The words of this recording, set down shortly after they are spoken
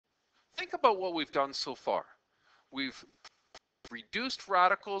think about what we've done so far. We've reduced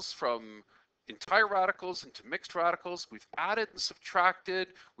radicals from entire radicals into mixed radicals. We've added and subtracted.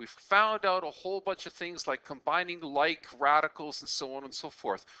 We've found out a whole bunch of things like combining like radicals and so on and so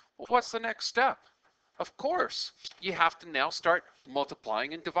forth. Well, what's the next step? Of course, you have to now start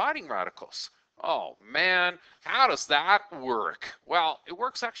multiplying and dividing radicals. Oh man, how does that work? Well, it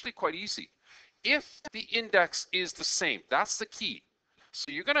works actually quite easy. If the index is the same, that's the key. So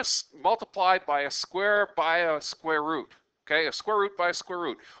you're going to multiply by a square root. Okay, a square root by a square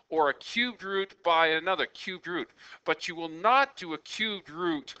root, or a cubed root by another cubed root. But you will not do a cubed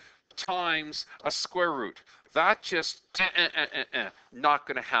root times a square root. That just not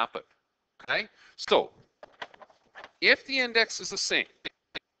going to happen. Okay, so if the index is the same,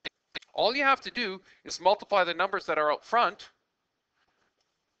 all you have to do is multiply the numbers that are out front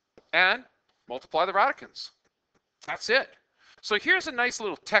and multiply the radicands. That's it. So here's a nice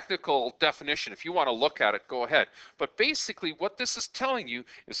little technical definition. If you want to look at it, go ahead. But basically what this is telling you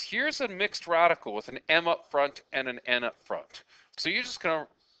is here's a mixed radical with an m up front and an n up front. So you're just going to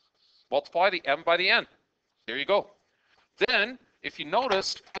multiply the m by the n. There you go. Then, if you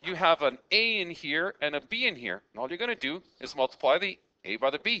noticed, you have an a in here and a b in here. And all you're going to do is multiply the a by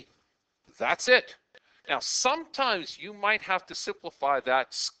the b. That's it. Now, sometimes you might have to simplify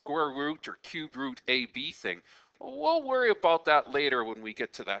that square root or cube root ab thing. We'll worry about that later when we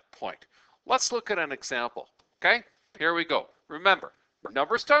get to that point. Let's look at an example, okay? Here we go. Remember,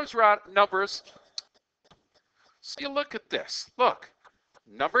 numbers times numbers. So you look at this. Look,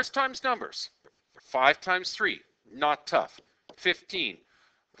 numbers times numbers. 5 times 3, not tough. 15.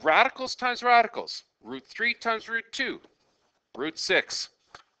 Radicals times radicals. Root 3 times root 2. Root 6.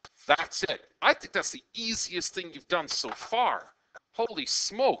 That's it. I think that's the easiest thing you've done so far. Holy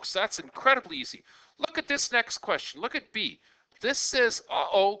smokes, that's incredibly easy. Look at this next question. Look at B. This says,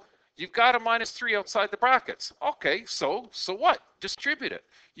 uh-oh, you've got a minus 3 outside the brackets. Okay, so what? Distribute it.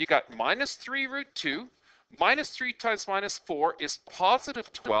 You got minus 3 root 2. Minus 3 times minus 4 is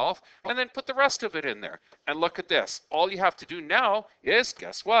positive 12, and then put the rest of it in there. And look at this. All you have to do now is,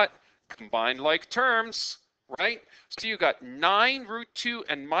 guess what? Combine like terms, right? So you got 9 root 2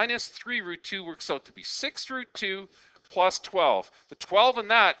 and minus 3 root 2 works out to be 6 root 2 plus 12. The 12 and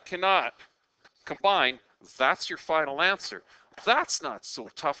that cannot combine. That's your final answer. That's not so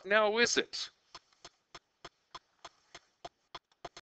tough now, is it?